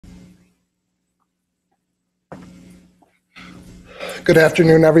Good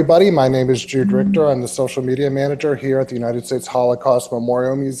afternoon, everybody. My name is Jude Richter. I'm the social media manager here at the United States Holocaust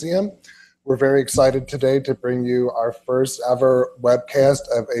Memorial Museum. We're very excited today to bring you our first ever webcast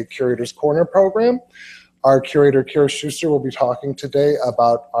of a Curators Corner program. Our curator, Kyra Schuster, will be talking today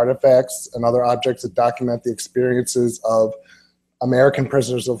about artifacts and other objects that document the experiences of American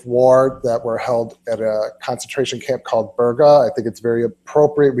prisoners of war that were held at a concentration camp called Berga. I think it's very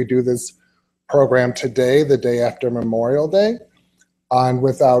appropriate we do this program today, the day after Memorial Day. And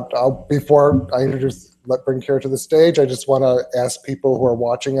before I bring Kyra to the stage, I just want to ask people who are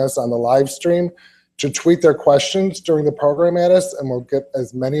watching us on the live stream to tweet their questions during the program at us, and we'll get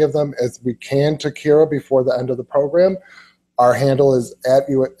as many of them as we can to Kyra before the end of the program. Our handle is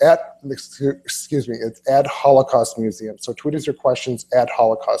it's at Holocaust Museum. So tweet us your questions at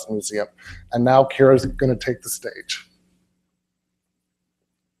Holocaust Museum. And now Kyra's going to take the stage.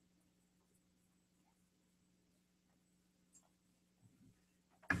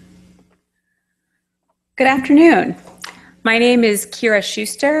 Good afternoon. My name is Kyra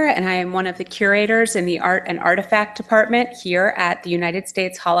Schuster, and I am one of the curators in the Art and Artifact Department here at the United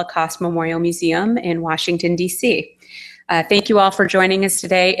States Holocaust Memorial Museum in Washington, D.C. Thank you all for joining us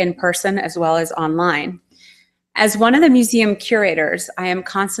today in person as well as online. As one of the museum curators, I am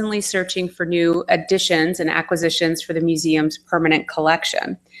constantly searching for new additions and acquisitions for the museum's permanent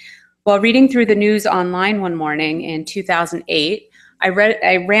collection. While reading through the news online one morning in 2008, I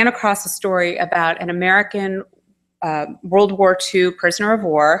ran across a story about an American World War II prisoner of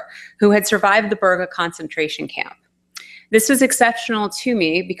war who had survived the Berga concentration camp. This was exceptional to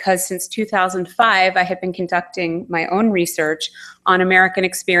me because since 2005, I had been conducting my own research on American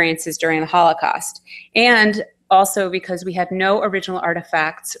experiences during the Holocaust, and also because we had no original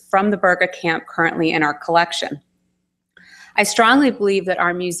artifacts from the Berga camp currently in our collection. I strongly believe that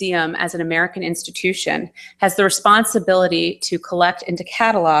our museum, as an American institution, has the responsibility to collect and to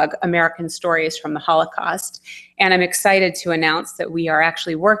catalog American stories from the Holocaust. And I'm excited to announce that we are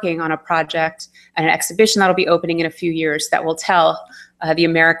actually working on a project, an exhibition that'll be opening in a few years that will tell the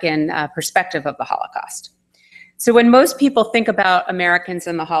American perspective of the Holocaust. So when most people think about Americans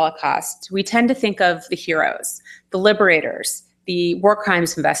in the Holocaust, we tend to think of the heroes, the liberators, the war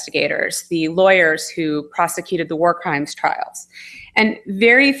crimes investigators, the lawyers who prosecuted the war crimes trials. And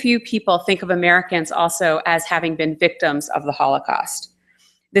very few people think of Americans also as having been victims of the Holocaust.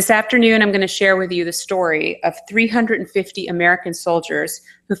 This afternoon, I'm going to share with you the story of 350 American soldiers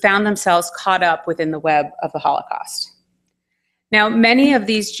who found themselves caught up within the web of the Holocaust. Now, many of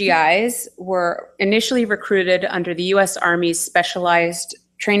these GIs were initially recruited under the U.S. Army's specialized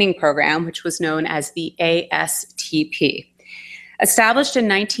training program, which was known as the ASTP. Established in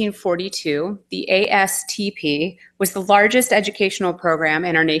 1942, the ASTP was the largest educational program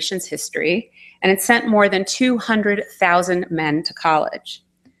in our nation's history, and it sent more than 200,000 men to college.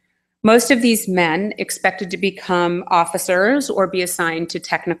 Most of these men expected to become officers or be assigned to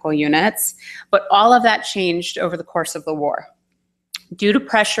technical units, but all of that changed over the course of the war. Due to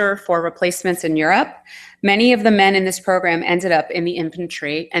pressure for replacements in Europe, many of the men in this program ended up in the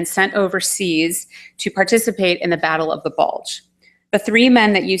infantry and sent overseas to participate in the Battle of the Bulge. The three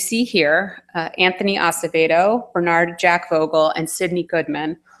men that you see here, Anthony Acevedo, Bernard Jack Vogel, and Sidney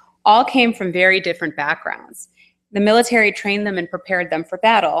Goodman, all came from very different backgrounds. The military trained them and prepared them for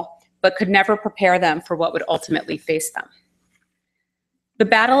battle, but could never prepare them for what would ultimately face them. The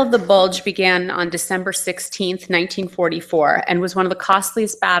Battle of the Bulge began on December 16, 1944, and was one of the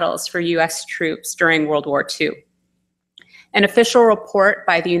costliest battles for U.S. troops during World War II. An official report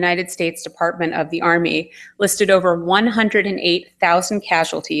by the United States Department of the Army listed over 108,000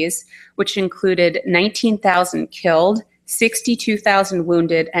 casualties, which included 19,000 killed, 62,000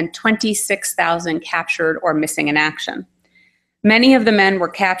 wounded, and 26,000 captured or missing in action. Many of the men were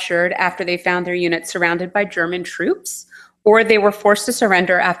captured after they found their unit surrounded by German troops, or they were forced to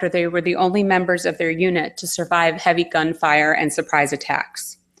surrender after they were the only members of their unit to survive heavy gunfire and surprise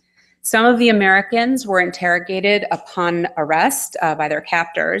attacks. Some of the Americans were interrogated upon arrest by their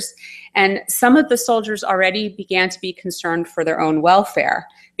captors, and some of the soldiers already began to be concerned for their own welfare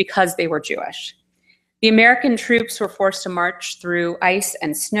because they were Jewish. The American troops were forced to march through ice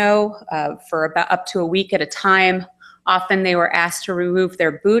and snow for about up to a week at a time. Often they were asked to remove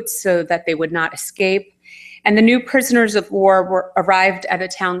their boots so that they would not escape. And the new prisoners of war arrived at a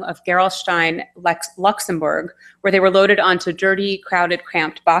town of Gerolstein, Luxembourg, where they were loaded onto dirty, crowded,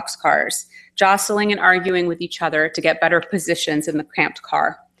 cramped boxcars, jostling and arguing with each other to get better positions in the cramped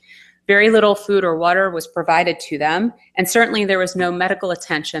car. Very little food or water was provided to them, and certainly there was no medical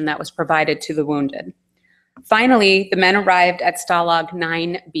attention that was provided to the wounded. Finally, the men arrived at Stalag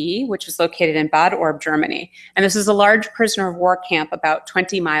 9B, which is located in Bad Orb, Germany. And this is a large prisoner of war camp about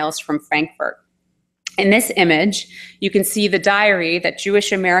 20 miles from Frankfurt. In this image, you can see the diary that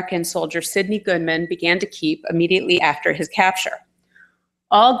Jewish American soldier Sidney Goodman began to keep immediately after his capture.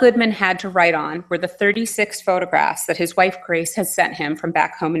 All Goodman had to write on were the 36 photographs that his wife Grace had sent him from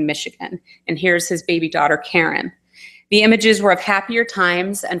back home in Michigan. And here's his baby daughter, Karen. The images were of happier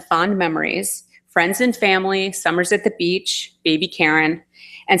times and fond memories, friends and family, summers at the beach, baby Karen,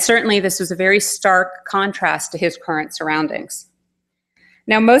 and certainly this was a very stark contrast to his current surroundings.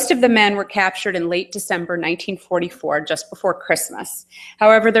 Now, most of the men were captured in late December 1944, just before Christmas.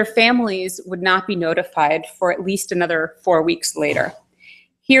 However, their families would not be notified for at least another 4 weeks later.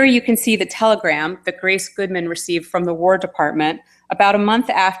 Here you can see the telegram that Grace Goodman received from the War Department about a month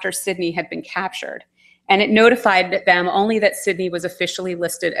after Sidney had been captured, and it notified them only that Sidney was officially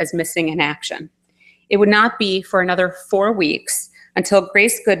listed as missing in action. It would not be for another 4 weeks until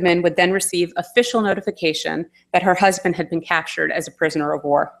Grace Goodman would then receive official notification that her husband had been captured as a prisoner of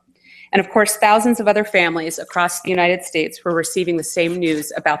war. And of course, thousands of other families across the United States were receiving the same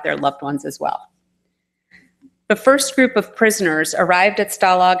news about their loved ones as well. The first group of prisoners arrived at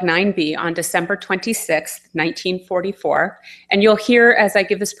Stalag 9B on December 26, 1944. And you'll hear as I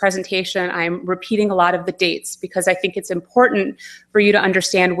give this presentation, I'm repeating a lot of the dates because I think it's important for you to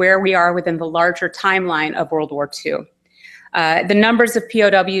understand where we are within the larger timeline of World War II. The numbers of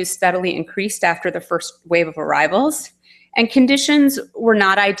POWs steadily increased after the first wave of arrivals, and conditions were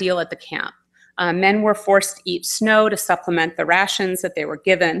not ideal at the camp. Men were forced to eat snow to supplement the rations that they were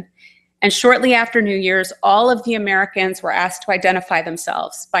given. And shortly after New Year's, all of the Americans were asked to identify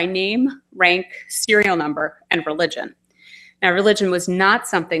themselves by name, rank, serial number, and religion. Now, religion was not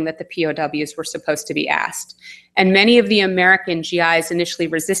something that the POWs were supposed to be asked. And many of the American GIs initially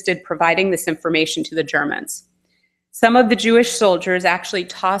resisted providing this information to the Germans. Some of the Jewish soldiers actually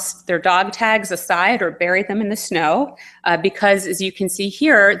tossed their dog tags aside or buried them in the snow because, as you can see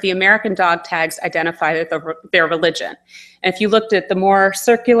here, the American dog tags identified their religion. And if you looked at the more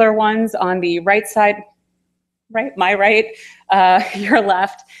circular ones on the right side, right, my right, your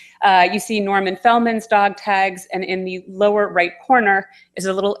left, you see Norman Feldman's dog tags, and in the lower right corner is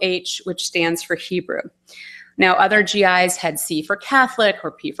a little H, which stands for Hebrew. Now, other GIs had C for Catholic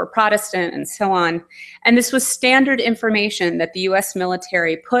or P for Protestant and so on. And this was standard information that the US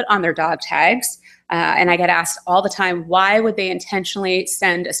military put on their dog tags. And I get asked all the time, why would they intentionally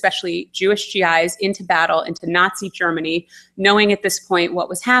send especially Jewish GIs into battle, into Nazi Germany, knowing at this point what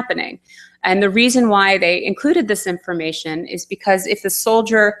was happening? And the reason why they included this information is because if the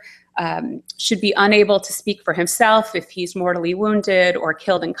soldier should be unable to speak for himself, if he's mortally wounded or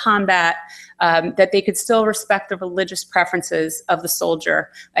killed in combat, that they could still respect the religious preferences of the soldier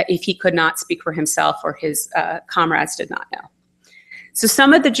if he could not speak for himself or his comrades did not know. So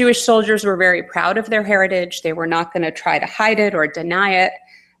some of the Jewish soldiers were very proud of their heritage. They were not going to try to hide it or deny it.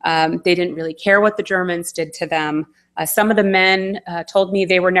 They didn't really care what the Germans did to them. Some of the men told me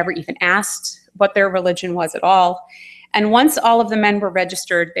they were never even asked what their religion was at all. And once all of the men were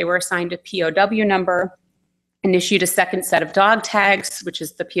registered, they were assigned a POW number and issued a second set of dog tags, which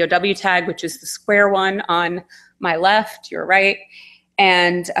is the POW tag, which is the square one on my left, your right.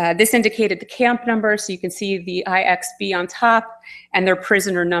 And this indicated the camp number, so you can see the IXB on top and their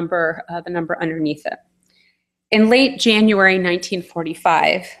prisoner number, the number underneath it. In late January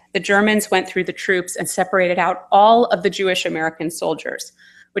 1945, the Germans went through the troops and separated out all of the Jewish American soldiers,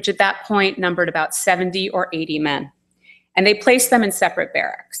 which at that point numbered about 70 or 80 men. And they placed them in separate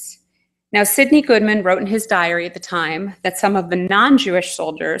barracks. Now, Sidney Goodman wrote in his diary at the time that some of the non-Jewish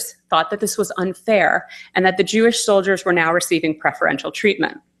soldiers thought that this was unfair and that the Jewish soldiers were now receiving preferential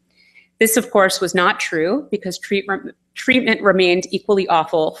treatment. This, of course, was not true because treatment remained equally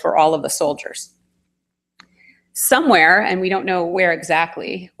awful for all of the soldiers. Somewhere, and we don't know where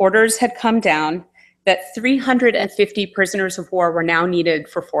exactly, orders had come down that 350 prisoners of war were now needed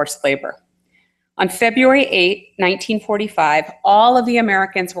for forced labor. On February 8, 1945, all of the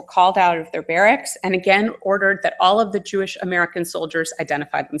Americans were called out of their barracks and again ordered that all of the Jewish American soldiers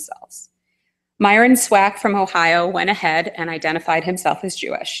identify themselves. Myron Swack from Ohio went ahead and identified himself as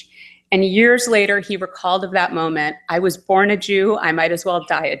Jewish. And years later, he recalled of that moment, "I was born a Jew, I might as well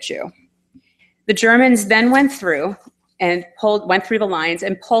die a Jew." The Germans then went through the lines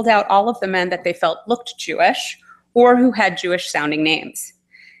and pulled out all of the men that they felt looked Jewish or who had Jewish sounding names.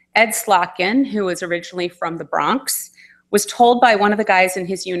 Ed Slotkin, who was originally from the Bronx, was told by one of the guys in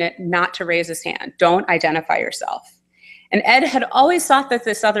his unit not to raise his hand. Don't identify yourself. And Ed had always thought that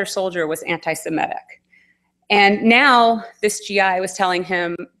this other soldier was anti-Semitic. And now this GI was telling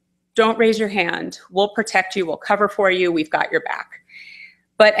him, don't raise your hand. We'll protect you. We'll cover for you. We've got your back.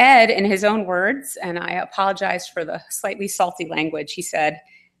 But Ed, in his own words, and I apologize for the slightly salty language, he said,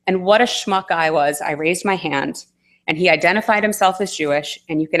 "And what a schmuck I was. I raised my hand." And he identified himself as Jewish,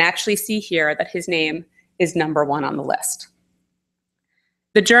 and you can actually see here that his name is number 1 on the list.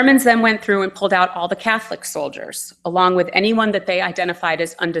 The Germans then went through and pulled out all the Catholic soldiers, along with anyone that they identified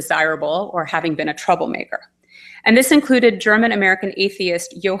as undesirable or having been a troublemaker. And this included German-American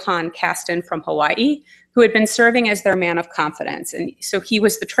atheist Johann Kasten from Hawaii, who had been serving as their man of confidence. And so he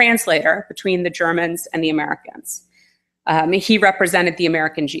was the translator between the Germans and the Americans. He represented the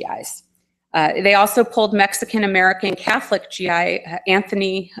American GIs. They also pulled Mexican-American Catholic GI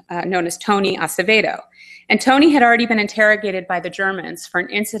Anthony, known as Tony Acevedo. And Tony had already been interrogated by the Germans for an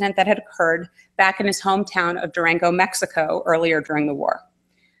incident that had occurred back in his hometown of Durango, Mexico, earlier during the war.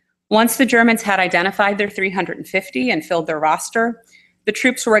 Once the Germans had identified their 350 and filled their roster, the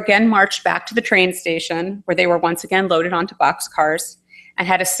troops were again marched back to the train station, where they were once again loaded onto boxcars and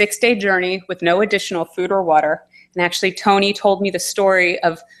had a 6-day journey with no additional food or water. And actually, Tony told me the story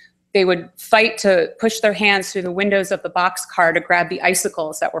of they would fight to push their hands through the windows of the boxcar to grab the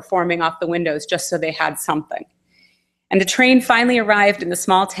icicles that were forming off the windows just so they had something. And the train finally arrived in the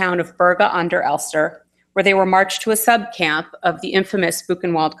small town of Berga an der Elster, where they were marched to a sub-camp of the infamous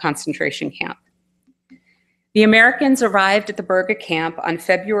Buchenwald concentration camp. The Americans arrived at the Berga camp on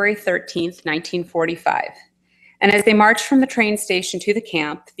February 13th, 1945. And as they marched from the train station to the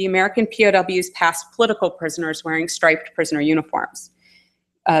camp, the American POWs passed political prisoners wearing striped prisoner uniforms.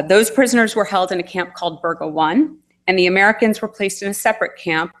 Those prisoners were held in a camp called Berga 1, and the Americans were placed in a separate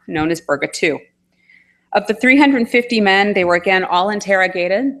camp known as Berga 2. Of the 350 men, they were again all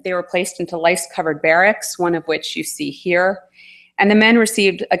interrogated. They were placed into lice-covered barracks, one of which you see here. And the men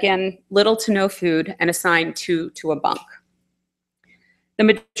received, again, little to no food and assigned to a bunk. The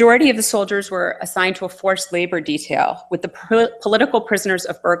majority of the soldiers were assigned to a forced labor detail with the political prisoners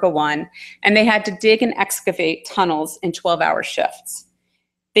of Berga 1, and they had to dig and excavate tunnels in 12-hour shifts.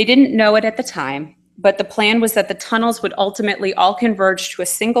 They didn't know it at the time, but the plan was that the tunnels would ultimately all converge to a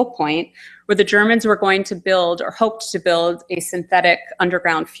single point where the Germans were going to build, or hoped to build, a synthetic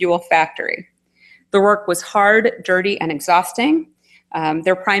underground fuel factory. The work was hard, dirty, and exhausting.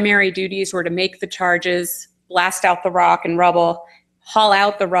 Their primary duties were to make the charges, blast out the rock and rubble, haul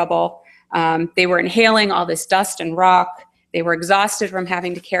out the rubble. They were inhaling all this dust and rock. They were exhausted from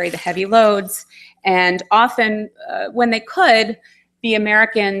having to carry the heavy loads. And often, when they could, the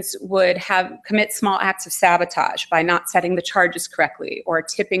Americans would commit small acts of sabotage by not setting the charges correctly or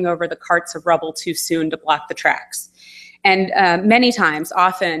tipping over the carts of rubble too soon to block the tracks. And many times,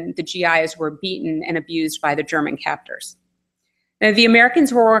 often, the GIs were beaten and abused by the German captors. Now, the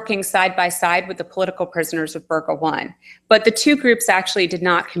Americans were working side by side with the political prisoners of Berga 1, but the two groups actually did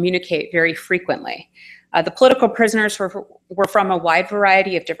not communicate very frequently. The political prisoners were from a wide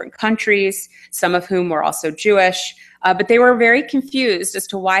variety of different countries, some of whom were also Jewish, but they were very confused as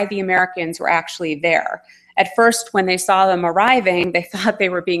to why the Americans were actually there. At first, when they saw them arriving, they thought they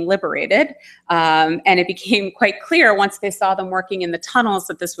were being liberated, and it became quite clear once they saw them working in the tunnels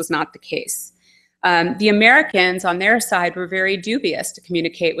that this was not the case. The Americans, on their side, were very dubious to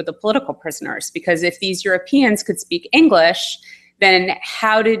communicate with the political prisoners, because if these Europeans could speak English, then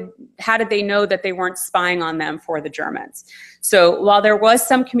how did they know that they weren't spying on them for the Germans? So while there was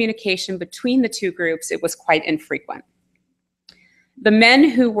some communication between the two groups, it was quite infrequent. The men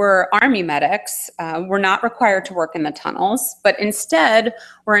who were army medics were not required to work in the tunnels, but instead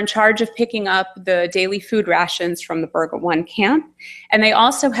were in charge of picking up the daily food rations from the Berga 1 camp. And they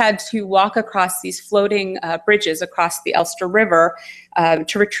also had to walk across these floating bridges across the Elster River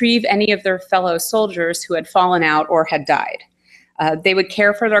to retrieve any of their fellow soldiers who had fallen out or had died. They would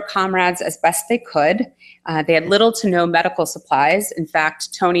care for their comrades as best they could. They had little to no medical supplies. In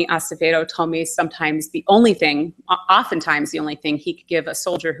fact, Tony Acevedo told me oftentimes the only thing he could give a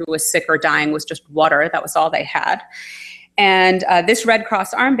soldier who was sick or dying was just water. That was all they had. And this Red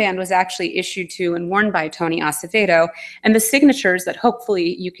Cross armband was actually issued to and worn by Tony Acevedo. And the signatures that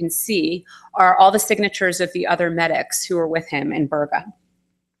hopefully you can see are all the signatures of the other medics who were with him in Berga.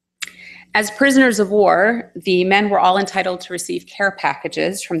 As prisoners of war, the men were all entitled to receive care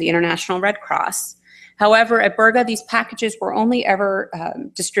packages from the International Red Cross. However, at Berga, these packages were only ever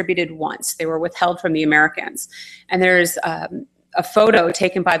distributed once. They were withheld from the Americans. And there's a photo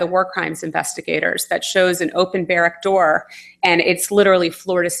taken by the war crimes investigators that shows an open barrack door, and it's literally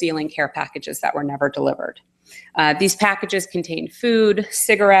floor-to-ceiling care packages that were never delivered. These packages contained food,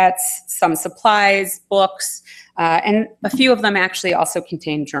 cigarettes, some supplies, books, and a few of them actually also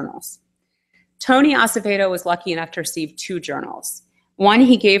contained journals. Tony Acevedo was lucky enough to receive 2 journals. One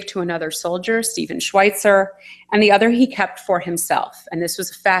he gave to another soldier, Stephen Schweitzer, and the other he kept for himself. And this was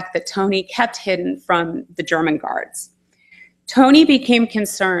a fact that Tony kept hidden from the German guards. Tony became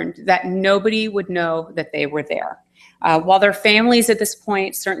concerned that nobody would know that they were there. While their families at this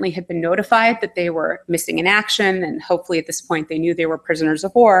point certainly had been notified that they were missing in action, and hopefully at this point they knew they were prisoners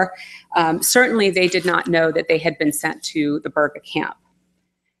of war, certainly they did not know that they had been sent to the Berga camp.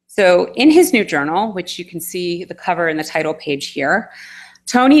 So in his new journal, which you can see the cover and the title page here,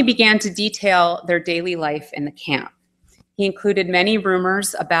 Tony began to detail their daily life in the camp. He included many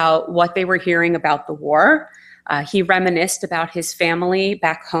rumors about what they were hearing about the war. He reminisced about his family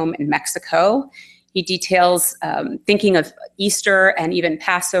back home in Mexico. He details thinking of Easter and even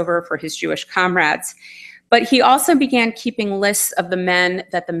Passover for his Jewish comrades. But he also began keeping lists of the men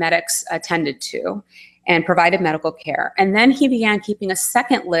that the medics attended to and provided medical care. And then he began keeping a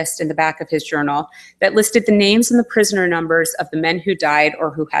second list in the back of his journal that listed the names and the prisoner numbers of the men who died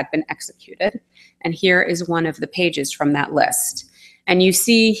or who had been executed. And here is one of the pages from that list. And you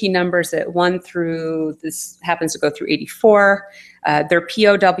see he numbers it 1 through, this happens to go through 84, their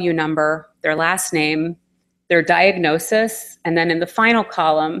POW number, their last name, their diagnosis, and then in the final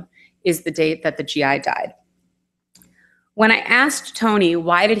column is the date that the GI died. When I asked Tony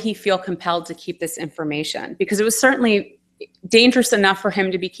why did he feel compelled to keep this information, because it was certainly dangerous enough for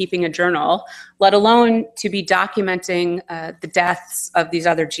him to be keeping a journal, let alone to be documenting the deaths of these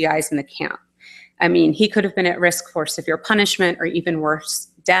other GIs in the camp. I mean, he could have been at risk for severe punishment or even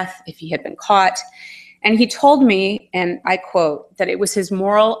worse, death if he had been caught. And he told me, and I quote, that it was his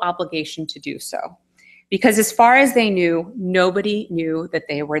moral obligation to do so. Because as far as they knew, nobody knew that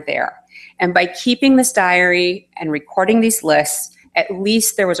they were there. And by keeping this diary and recording these lists, at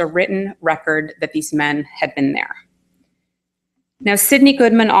least there was a written record that these men had been there. Now, Sidney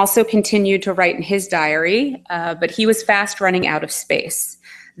Goodman also continued to write in his diary, but he was fast running out of space.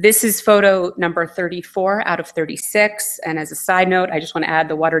 This is photo number 34 out of 36. And as a side note, I just want to add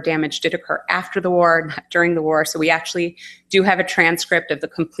the water damage did occur after the war, not during the war. So we actually do have a transcript of the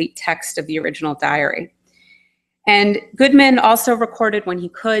complete text of the original diary. And Goodman also recorded when he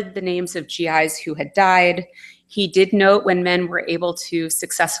could the names of GIs who had died. He did note when men were able to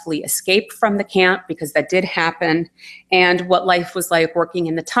successfully escape from the camp, because that did happen, and what life was like working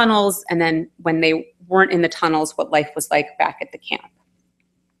in the tunnels, and then when they weren't in the tunnels, what life was like back at the camp.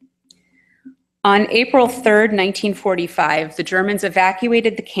 On April 3rd, 1945, the Germans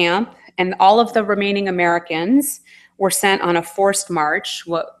evacuated the camp, and all of the remaining Americans were sent on a forced march,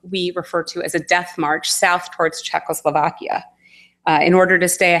 what we refer to as a death march, south towards Czechoslovakia, in order to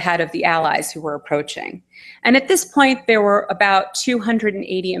stay ahead of the Allies who were approaching. And at this point, there were about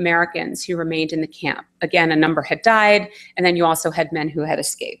 280 Americans who remained in the camp. Again, a number had died, and then you also had men who had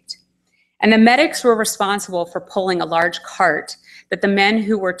escaped. And the medics were responsible for pulling a large cart that the men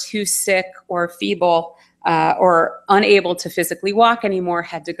who were too sick or feeble or unable to physically walk anymore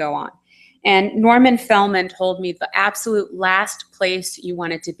had to go on. And Norman Fellman told me the absolute last place you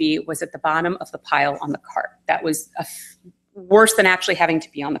wanted to be was at the bottom of the pile on the cart. That was worse than actually having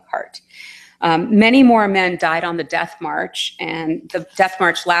to be on the cart. Many more men died on the death march, and the death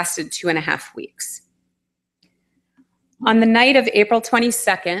march lasted 2.5 weeks. On the night of April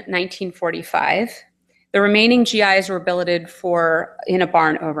 22nd, 1945, the remaining GIs were billeted in a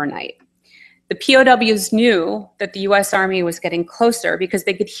barn overnight. The POWs knew that the US Army was getting closer because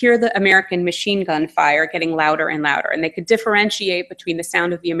they could hear the American machine gun fire getting louder and louder, and they could differentiate between the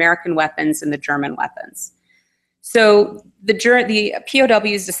sound of the American weapons and the German weapons. So the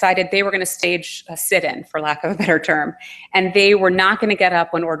POWs decided they were going to stage a sit-in, for lack of a better term, and they were not going to get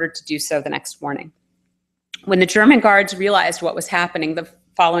up when ordered to do so the next morning. When the German guards realized what was happening the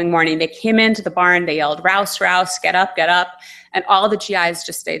following morning, they came into the barn, they yelled, "Rouse, rouse, get up," and all the GIs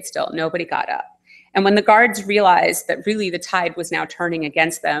just stayed still. Nobody got up. And when the guards realized that really the tide was now turning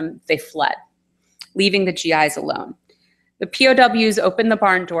against them, they fled, leaving the GIs alone. The POWs opened the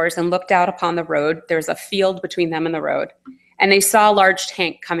barn doors and looked out upon the road. There's a field between them and the road. And they saw a large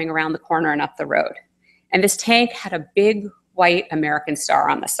tank coming around the corner and up the road. And this tank had a big white American star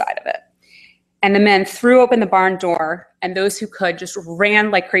on the side of it. And the men threw open the barn door, and those who could just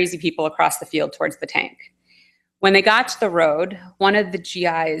ran like crazy people across the field towards the tank. When they got to the road, one of the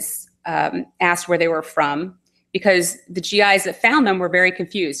GIs asked where they were from, because the GIs that found them were very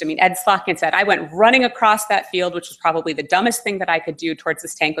confused. I mean, Ed Slotkin said, "I went running across that field, which was probably the dumbest thing that I could do towards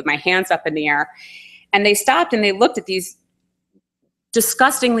this tank with my hands up in the air." And they stopped and they looked at these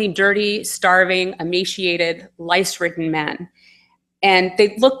disgustingly dirty, starving, emaciated, lice-ridden men. And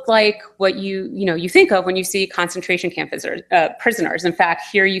they looked like what you think of when you see concentration camp prisoners. In fact,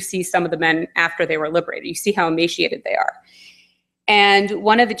 here you see some of the men after they were liberated. You see how emaciated they are. And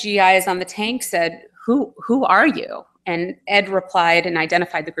one of the GIs on the tank said, who are you? And Ed replied and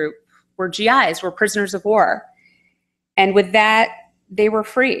identified the group. We're GIs, we're prisoners of war. And with that, they were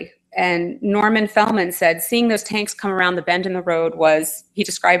free. And Norman Fellman said, seeing those tanks come around the bend in the road was, he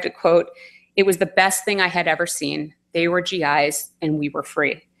described it, quote, "It was the best thing I had ever seen. They were GIs and we were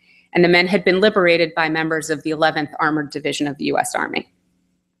free." And the men had been liberated by members of the 11th Armored Division of the US Army.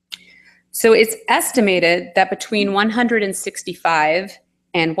 So it's estimated that between 165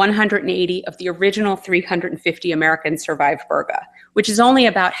 and 180 of the original 350 Americans survived Berga, which is only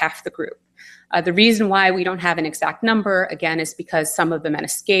about half the group. The reason why we don't have an exact number, again, is because some of the men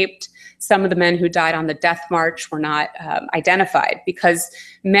escaped. Some of the men who died on the death march were not identified because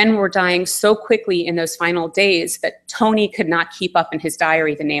men were dying so quickly in those final days that Tony could not keep up in his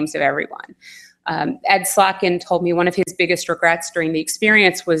diary the names of everyone. Ed Slotkin told me one of his biggest regrets during the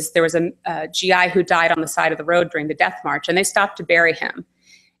experience was there was a GI who died on the side of the road during the death march, and they stopped to bury him.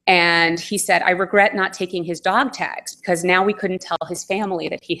 And he said, "I regret not taking his dog tags because now we couldn't tell his family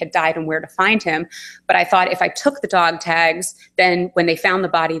that he had died and where to find him. But I thought if I took the dog tags, then when they found the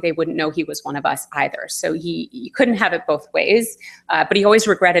body, they wouldn't know he was one of us either." So he couldn't have it both ways, but he always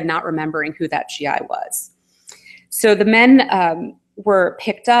regretted not remembering who that GI was. So the men were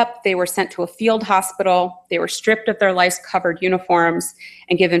picked up, they were sent to a field hospital, they were stripped of their lice-covered uniforms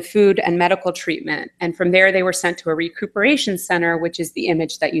and given food and medical treatment. And from there, they were sent to a recuperation center, which is the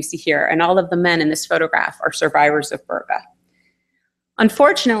image that you see here. And all of the men in this photograph are survivors of Berga.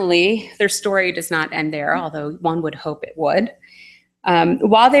 Unfortunately, their story does not end there, although one would hope it would.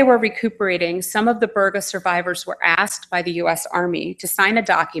 While they were recuperating, some of the Berga survivors were asked by the US Army to sign a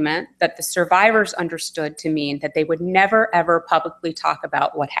document that the survivors understood to mean that they would never, ever publicly talk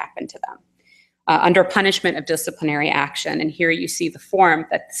about what happened to them under punishment of disciplinary action. And here you see the form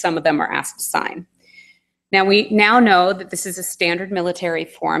that some of them are asked to sign. Now, we now know that this is a standard military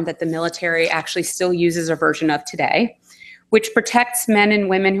form that the military actually still uses a version of today, which protects men and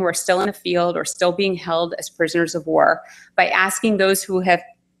women who are still in a field or still being held as prisoners of war by asking those who have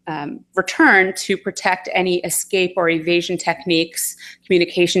returned to protect any escape or evasion techniques,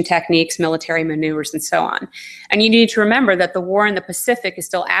 communication techniques, military maneuvers, and so on. And you need to remember that the war in the Pacific is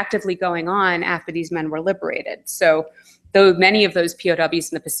still actively going on after these men were liberated. So though many of those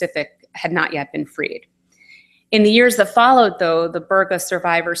POWs in the Pacific had not yet been freed. In the years that followed, though, the Berga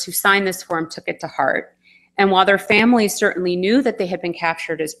survivors who signed this form took it to heart. And while their families certainly knew that they had been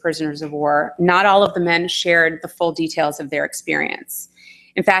captured as prisoners of war, not all of the men shared the full details of their experience.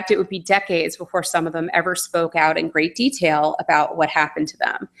 In fact, it would be decades before some of them ever spoke out in great detail about what happened to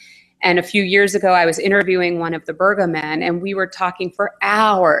them. And a few years ago, I was interviewing one of the Berga men, and we were talking for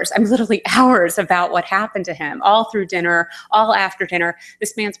hours, literally hours, about what happened to him, all through dinner, all after dinner.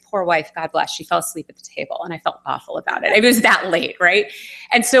 This man's poor wife, God bless, she fell asleep at the table, and I felt awful about it. It was that late, right?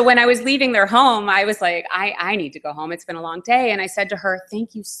 And so when I was leaving their home, I was like, I need to go home. It's been a long day. And I said to her,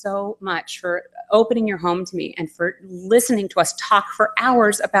 "Thank you so much for opening your home to me and for listening to us talk for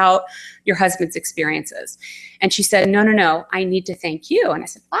hours about your husband's experiences." And she said, no, I need to thank you. And I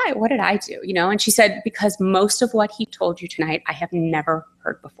said, "Why? What did I do?" And she said, "Because most of what he told you tonight, I have never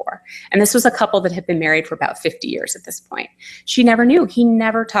heard before." And this was a couple that had been married for about 50 years at this point. She never knew. He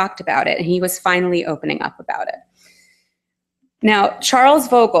never talked about it. And he was finally opening up about it. Now, Charles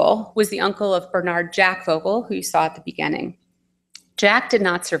Vogel was the uncle of Bernard Jack Vogel, who you saw at the beginning. Jack did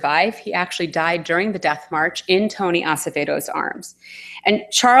not survive. He actually died during the death march in Tony Acevedo's arms. And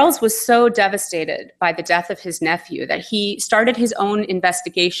Charles was so devastated by the death of his nephew that he started his own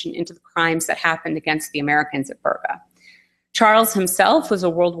investigation into the crimes that happened against the Americans at Berga. Charles himself was a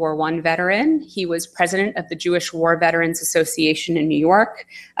World War I veteran. He was president of the Jewish War Veterans Association in New York.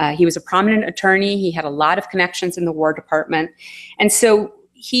 He was a prominent attorney. He had a lot of connections in the War Department. And so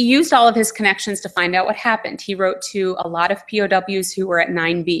he used all of his connections to find out what happened. He wrote to a lot of POWs who were at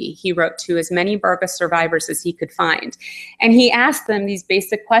 9B. He wrote to as many Berga survivors as he could find. And he asked them these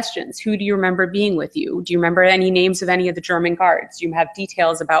basic questions. Who do you remember being with you? Do you remember any names of any of the German guards? Do you have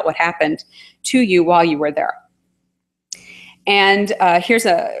details about what happened to you while you were there? And here's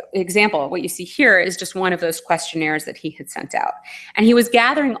an example. What you see here is just one of those questionnaires that he had sent out. And he was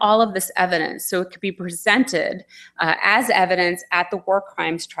gathering all of this evidence so it could be presented as evidence at the war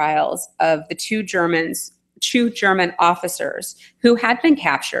crimes trials of the two German officers who had been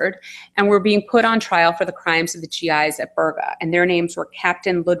captured and were being put on trial for the crimes of the GIs at Berga. And their names were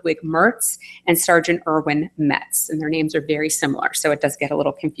Captain Ludwig Mertz and Sergeant Erwin Metz. And their names are very similar, so it does get a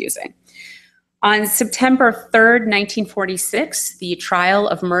little confusing. On September 3rd, 1946, the trial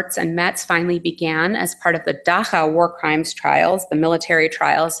of Mertz and Metz finally began as part of the Dachau war crimes trials, the military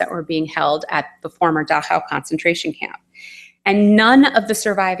trials that were being held at the former Dachau concentration camp. And none of the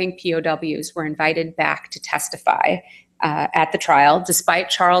surviving POWs were invited back to testify at the trial, despite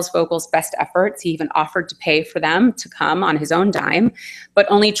Charles Vogel's best efforts. He even offered to pay for them to come on his own dime, but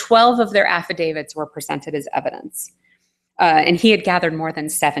only 12 of their affidavits were presented as evidence. And he had gathered more than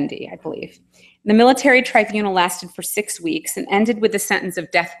 70, I believe. The military tribunal lasted for 6 weeks and ended with the sentence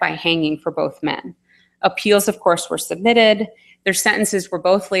of death by hanging for both men. Appeals, of course, were submitted. Their sentences were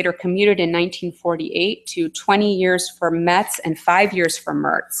both later commuted in 1948 to 20 years for Metz and 5 years for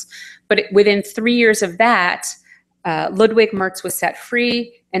Mertz. But within 3 years of that, Ludwig Mertz was set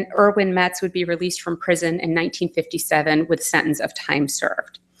free, and Erwin Metz would be released from prison in 1957 with a sentence of time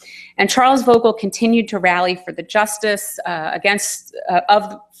served. And Charles Vogel continued to rally for the justice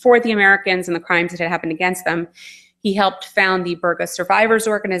for the Americans and the crimes that had happened against them. He helped found the Berga Survivors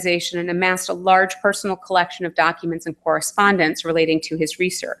Organization and amassed a large personal collection of documents and correspondence relating to his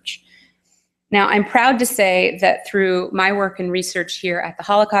research. Now, I'm proud to say that through my work and research here at the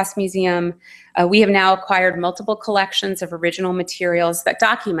Holocaust Museum, we have now acquired multiple collections of original materials that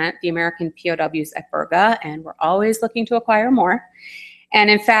document the American POWs at Berga, and we're always looking to acquire more. And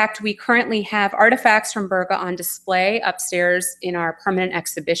in fact, we currently have artifacts from Berga on display upstairs in our permanent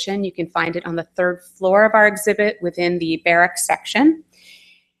exhibition. You can find it on the 3rd floor of our exhibit within the barracks section.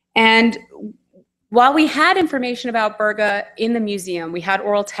 And while we had information about Berga in the museum, we had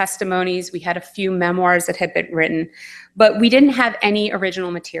oral testimonies, we had a few memoirs that had been written, but we didn't have any original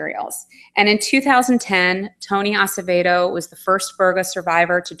materials. And in 2010, Tony Acevedo was the first Berga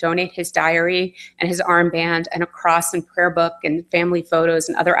survivor to donate his diary and his armband and a cross and prayer book and family photos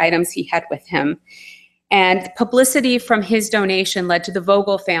and other items he had with him. And publicity from his donation led to the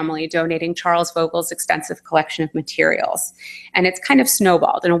Vogel family donating Charles Vogel's extensive collection of materials. And it's kind of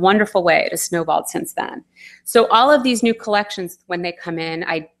snowballed in a wonderful way. It has snowballed since then. So all of these new collections, when they come in,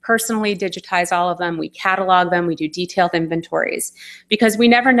 I personally digitize all of them. We catalog them. We do detailed inventories because we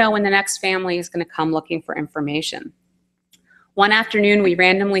never know when the next family is going to come looking for information. One afternoon, we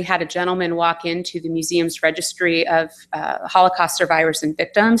randomly had a gentleman walk into the museum's registry of Holocaust survivors and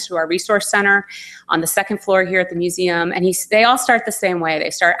victims to our resource center on the 2nd floor here at the museum. And they all start the same way.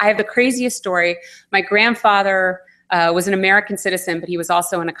 I have the craziest story. My grandfather was an American citizen, but he was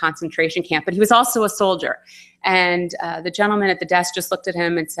also in a concentration camp, but he was also a soldier. And the gentleman at the desk just looked at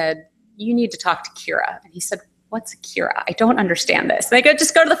him and said, "You need to talk to Kyra." And he said, "What's Kyra? I don't understand this." And I go,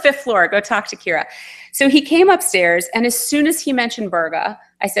 "Just go to the 5th floor, go talk to Kyra." So he came upstairs, and as soon as he mentioned Berga,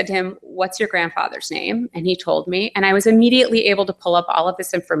 I said to him, "What's your grandfather's name?" And he told me, and I was immediately able to pull up all of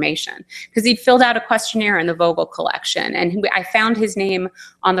this information because he'd filled out a questionnaire in the Vogel collection, and I found his name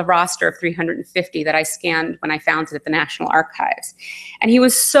on the roster of 350 that I scanned when I found it at the National Archives. And he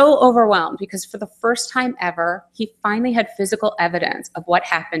was so overwhelmed because for the first time ever, he finally had physical evidence of what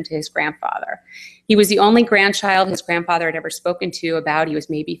happened to his grandfather. He was the only grandchild his grandfather had ever spoken to about. He was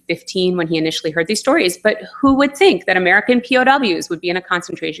maybe 15 when he initially heard these stories, but who would think that American POWs would be in a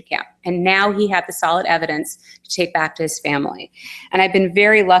concentration camp? And now he had the solid evidence to take back to his family. And I've been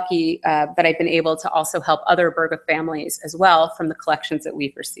very lucky that I've been able to also help other Berga families as well from the collections that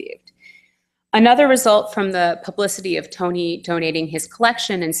we've received. Another result from the publicity of Tony donating his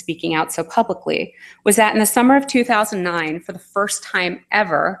collection and speaking out so publicly was that in the summer of 2009, for the first time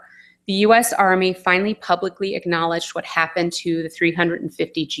ever, the U.S. Army finally publicly acknowledged what happened to the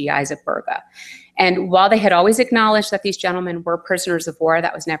 350 GIs at Berga. And while they had always acknowledged that these gentlemen were prisoners of war,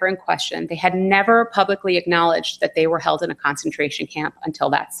 that was never in question, they had never publicly acknowledged that they were held in a concentration camp until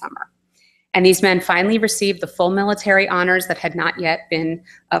that summer. And these men finally received the full military honors that had not yet been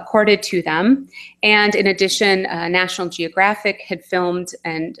accorded to them. And in addition, National Geographic had filmed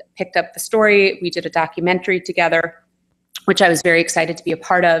and picked up the story. We did a documentary together, which I was very excited to be a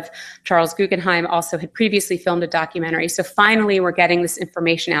part of. Charles Guggenheim also had previously filmed a documentary. So finally, we're getting this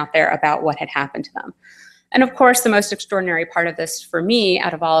information out there about what had happened to them. And of course, the most extraordinary part of this for me,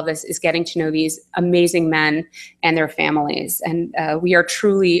 out of all of this, is getting to know these amazing men and their families. And we are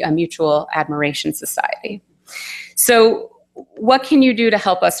truly a mutual admiration society. So what can you do to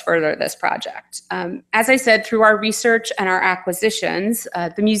help us further this project? As I said, through our research and our acquisitions,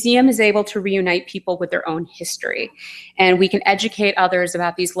 the museum is able to reunite people with their own history, and we can educate others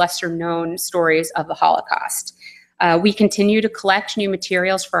about these lesser known stories of the Holocaust. We continue to collect new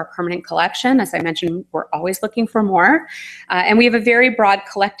materials for our permanent collection. As I mentioned, we're always looking for more. And we have a very broad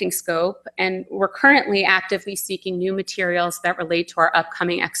collecting scope, and we're currently actively seeking new materials that relate to our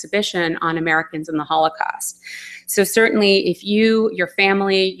upcoming exhibition on Americans in the Holocaust. So certainly if you, your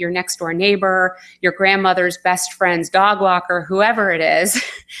family, your next door neighbor, your grandmother's best friend's dog walker, whoever it is,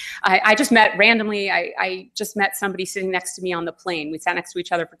 I just met randomly, I just met somebody sitting next to me on the plane. We sat next to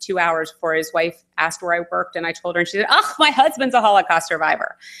each other for 2 hours before his wife asked where I worked, and I told her, and She said, "Oh, my husband's a Holocaust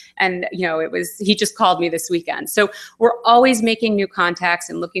survivor." And, he just called me this weekend. So we're always making new contacts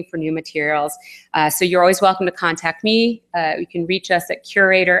and looking for new materials. So you're always welcome to contact me. You can reach us at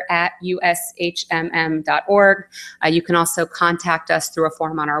curator@ushmm.org. You can also contact us through a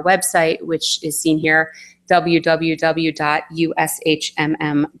form on our website, which is seen here,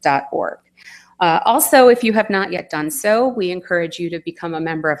 www.ushmm.org. Also, if you have not yet done so, we encourage you to become a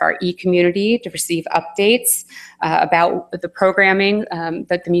member of our e-community to receive updates about the programming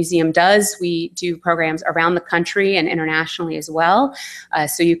that the museum does. We do programs around the country and internationally as well.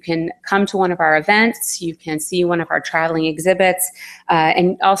 So you can come to one of our events, you can see one of our traveling exhibits,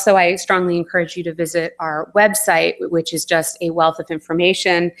 and also I strongly encourage you to visit our website, which is just a wealth of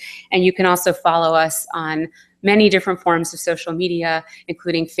information. And you can also follow us on many different forms of social media,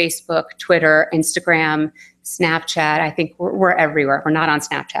 including Facebook, Twitter, Instagram, Snapchat. I think we're everywhere. We're not on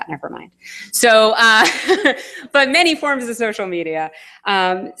Snapchat, never mind. So, but many forms of social media.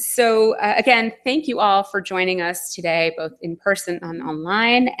 Again, thank you all for joining us today, both in person and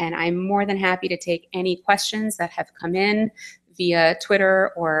online. And I'm more than happy to take any questions that have come in via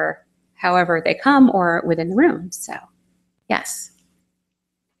Twitter or however they come or within the room. So, yes.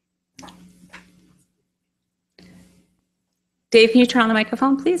 Dave, can you turn on the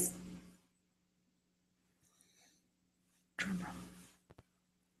microphone, please?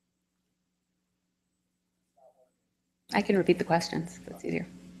 I can repeat the questions. That's easier. Do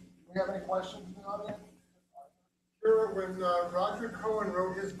we have any questions in the audience? Sure. When Roger Cohen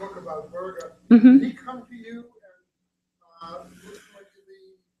wrote his book about Berga, did he come to you and look into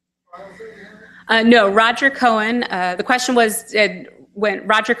the files that you had? No, Roger Cohen. The question was, when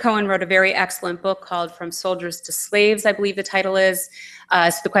Roger Cohen wrote a very excellent book called From Soldiers to Slaves, I believe the title is.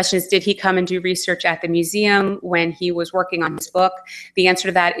 So the question is, did he come and do research at the museum when he was working on his book? The answer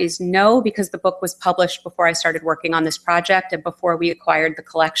to that is no, because the book was published before I started working on this project and before we acquired the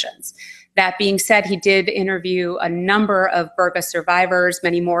collections. That being said, he did interview a number of Berga survivors,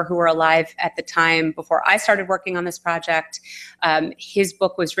 many more who were alive at the time before I started working on this project. His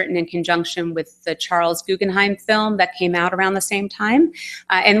book was written in conjunction with the Charles Guggenheim film that came out around the same time.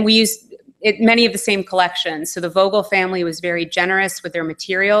 And we used many of the same collections. So the Vogel family was very generous with their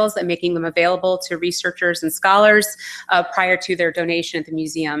materials and making them available to researchers and scholars prior to their donation at the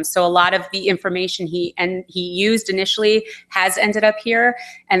museum. So a lot of the information he used initially has ended up here,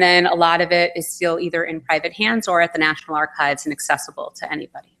 and then a lot of it is still either in private hands or at the National Archives and accessible to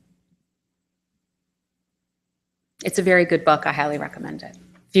anybody. It's a very good book. I highly recommend it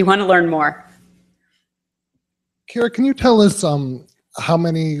if you want to learn more. Kyra, can you tell us how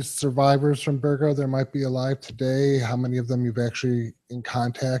many survivors from Berga there might be alive today? How many of them you've actually in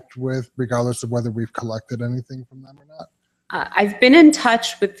contact with, regardless of whether we've collected anything from them or not? I've been in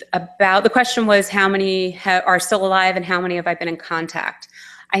touch with the question was how many are still alive and how many have I been in contact?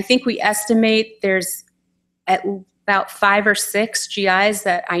 I think we estimate there's about 5 or 6 GIs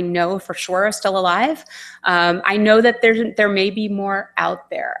that I know for sure are still alive. I know that there may be more out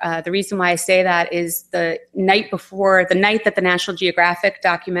there. The reason why I say that is the night that the National Geographic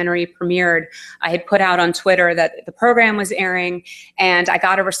documentary premiered, I had put out on Twitter that the program was airing, and I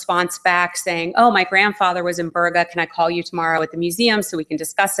got a response back saying, "Oh, my grandfather was in Berga. Can I call you tomorrow at the museum so we can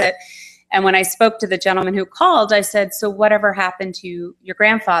discuss it?" And when I spoke to the gentleman who called, I said, "So whatever happened to your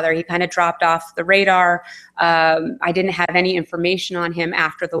grandfather?" He kind of dropped off the radar. I didn't have any information on him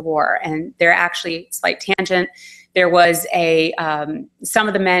after the war. And there actually, slight tangent, there was some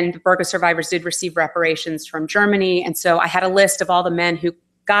of the men, the Berga survivors, did receive reparations from Germany. And so I had a list of all the men who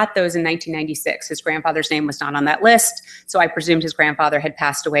got those in 1996. His grandfather's name was not on that list, so I presumed his grandfather had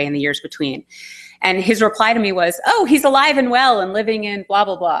passed away in the years between. And his reply to me was, "Oh, he's alive and well and living in blah,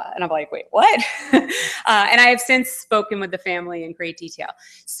 blah, blah." And I'm like, wait, what? And I have since spoken with the family in great detail.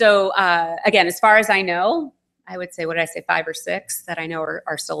 So again, as far as I know, I would say, what did I say, 5 or 6 that I know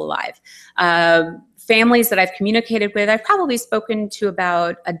are still alive. Families that I've communicated with, I've probably spoken to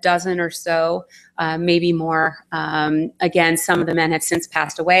about a dozen or so, maybe more. Again, some of the men have since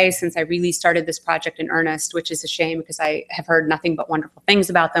passed away since I really started this project in earnest, which is a shame because I have heard nothing but wonderful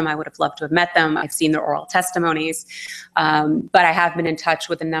things about them. I would have loved to have met them. I've seen their oral testimonies, but I have been in touch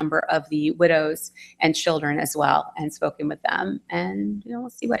with a number of the widows and children as well and spoken with them, and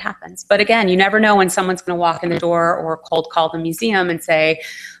we'll see what happens. But again, you never know when someone's going to walk in the door or cold call the museum and say,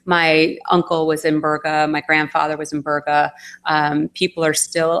 "My uncle was in Berga, my grandfather was in Berga." People are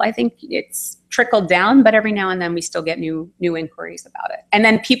still, I think it's trickled down, but every now and then we still get new inquiries about it. And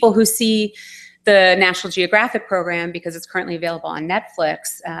then people who see the National Geographic program, because it's currently available on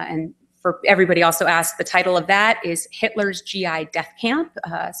Netflix, and for everybody also asked, the title of that is Hitler's GI Death Camp.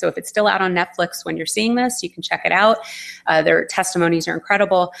 So if it's still out on Netflix when you're seeing this, you can check it out. Their testimonies are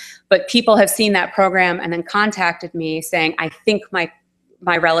incredible. But people have seen that program and then contacted me saying, I think my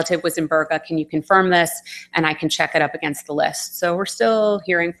relative was in Berga. Can you confirm this? And I can check it up against the list. So we're still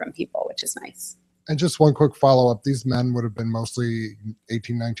hearing from people, which is nice. And just one quick follow-up. These men would have been mostly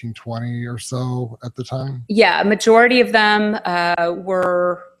 18, 19, 20 or so at the time? Yeah, a majority of them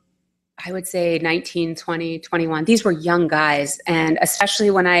were, I would say, 19, 20, 21. These were young guys. And especially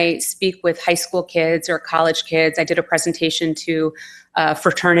when I speak with high school kids or college kids, I did a presentation to a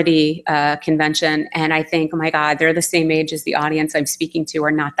fraternity convention, and I think, oh my God, they're the same age as the audience I'm speaking to,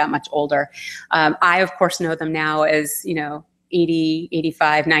 or not that much older. I, of course, know them now as, 80,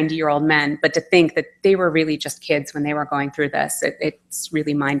 85, 90-year-old men, but to think that they were really just kids when they were going through this, it's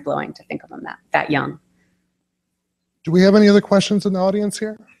really mind-blowing to think of them that young. Do we have any other questions in the audience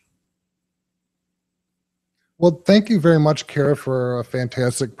here? Well, thank you very much, Kyra, for a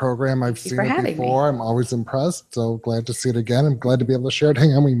fantastic program. I've seen it before. I'm always impressed, so glad to see it again. I'm glad to be able to share it.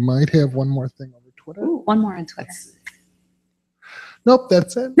 Hang on, we might have one more thing over Twitter. Ooh, one more on Twitter. Nope,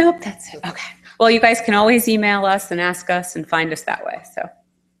 that's it. Nope, that's it. Okay. Well, you guys can always email us and ask us and find us that way. So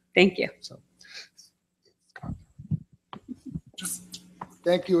thank you. Just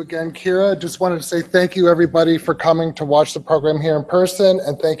thank you again, Kyra. Just wanted to say thank you, everybody, for coming to watch the program here in person,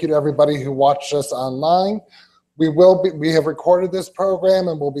 and thank you to everybody who watched us online. We have recorded this program,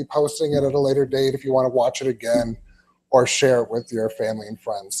 and we'll be posting it at a later date if you want to watch it again or share it with your family and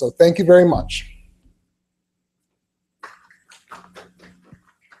friends. So thank you very much.